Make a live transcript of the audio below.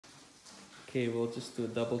Okay, we'll just do a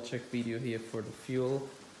double check video here for the fuel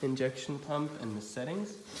injection pump and the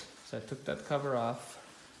settings. So I took that cover off,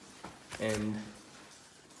 and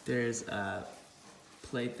there's a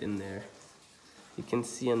plate in there. You can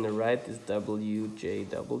see on the right is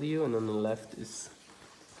WJW, and on the left is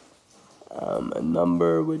a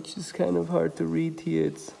number which is kind of hard to read here.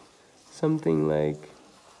 It's something like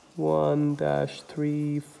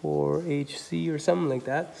 1-34HC or something like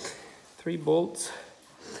that. 3 bolts.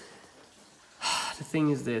 The thing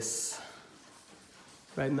is this.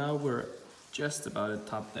 Right now we're just about at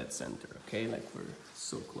top dead center, okay? Like we're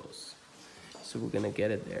so close. So we're gonna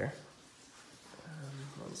get it there.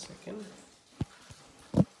 1 second.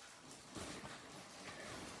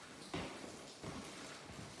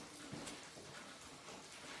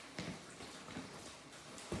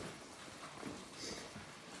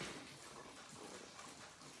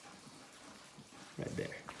 Right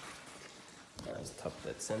there. That's top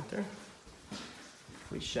dead center.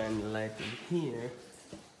 If we shine the light in here,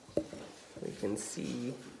 we can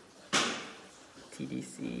see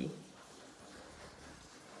TDC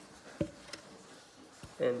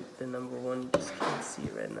and the number 1 you just can't see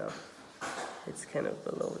right now. It's kind of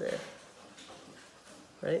below there,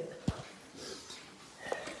 right?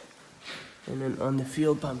 And then on the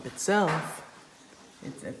fuel pump itself,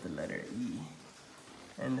 it's at the letter E.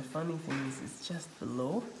 And the funny thing is it's just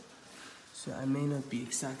below, so I may not be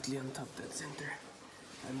exactly on top dead center.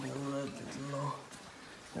 I'm a little bit low.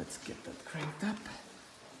 Let's get that cranked up.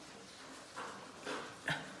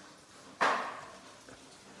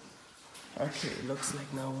 Okay, it looks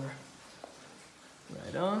like now we're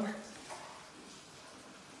right on.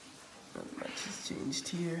 Not much has changed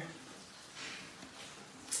here.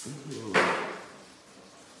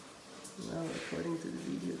 Well, according to the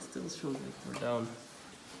video, it still shows like we're down.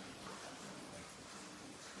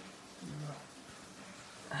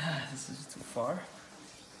 This is too far.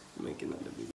 Make another video.